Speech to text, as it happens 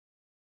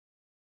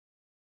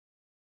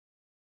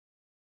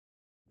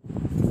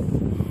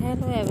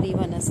Hello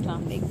everyone,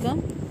 Assalamu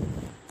alaikum.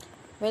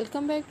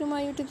 Welcome back to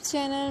my YouTube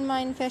channel,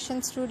 Mind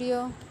Fashion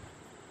Studio.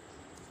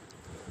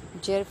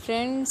 Dear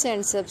friends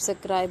and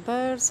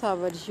subscribers, how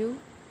are you?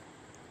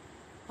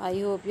 I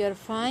hope you are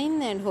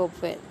fine and hope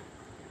well.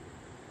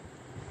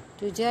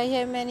 Today I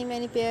have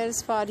many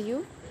pairs for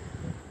you.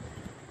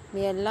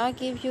 May Allah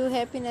give you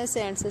happiness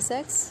and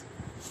success.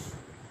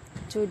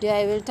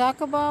 Today I will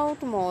talk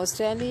about most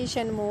stylish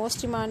and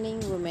most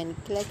demanding women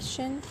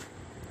collection.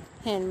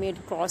 Handmade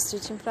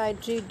cross-stitch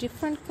embroidery,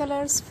 different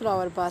colors,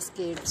 flower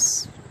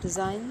baskets,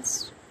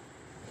 designs.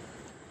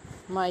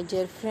 My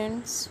dear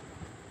friends,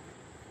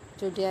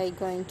 today I am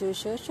going to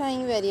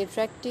showing very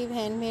attractive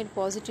handmade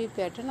positive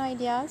pattern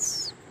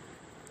ideas.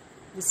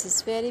 This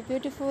is very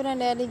beautiful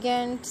and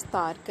elegant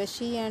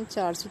tarkashi and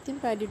charts with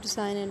embroidery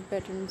design and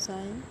pattern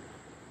design.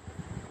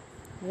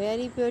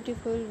 Very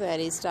beautiful,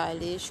 very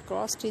stylish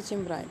cross-stitch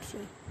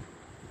embroidery.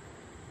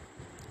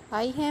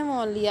 I have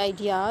only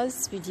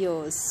ideas,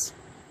 videos.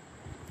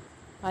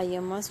 I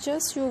must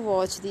just you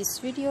watch this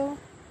video.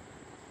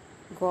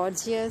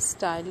 Gorgeous,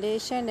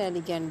 stylish and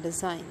elegant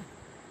design.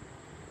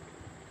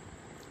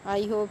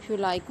 I hope you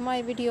like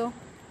my video.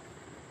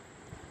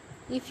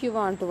 If you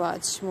want to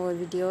watch more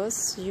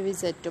videos, you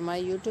visit to my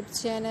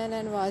YouTube channel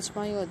and watch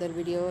my other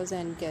videos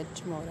and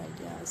get more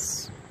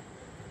ideas.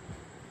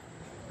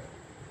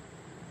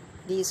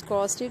 These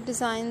cross-stitch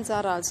designs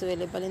are also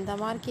available in the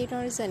market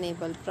on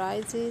reasonable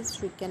prices.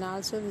 You can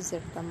also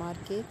visit the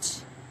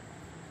market.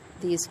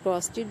 These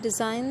cross-stitch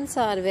designs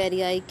are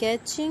very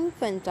eye-catching,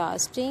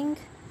 fantastic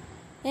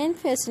and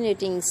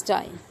fascinating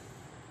style.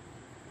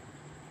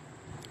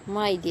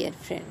 My dear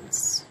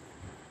friends,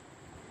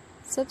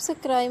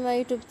 subscribe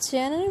my YouTube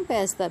channel and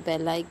press the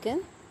bell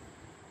icon.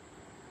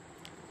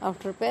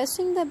 After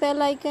pressing the bell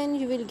icon,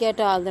 you will get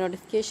all the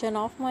notification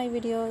of my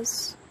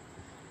videos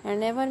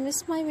and never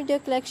miss my video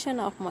collection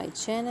of my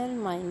channel,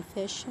 Mind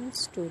Fashion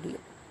Studio.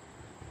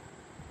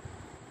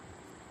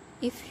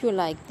 If you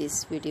like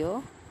this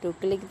video, to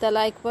click the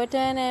like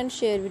button and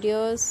share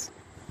videos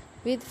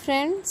with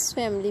friends,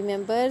 family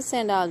members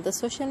and all the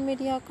social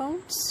media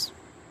accounts.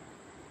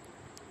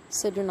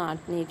 So do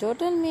not need to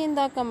tell me in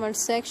the comment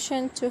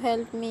section to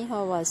help me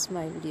how was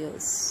my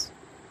videos.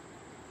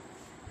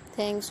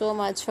 Thanks so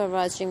much for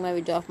watching my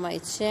video of my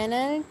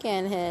channel.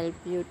 Can help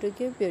you to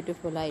give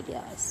beautiful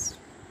ideas.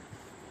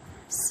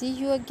 See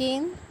you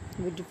again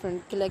with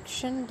different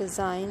collection,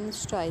 design,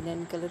 style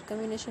and color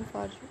combination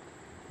for you.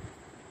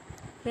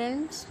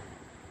 Friends,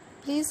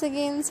 please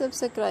again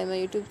subscribe my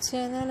YouTube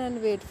channel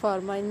and wait for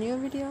my new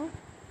video.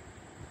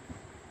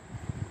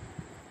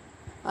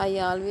 I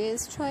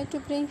always try to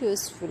bring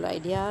useful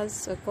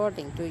ideas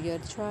according to your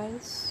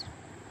choice.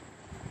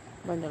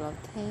 Bundle of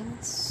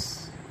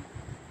thanks.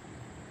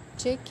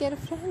 Take care,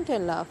 friend.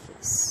 Allah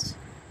Hafiz.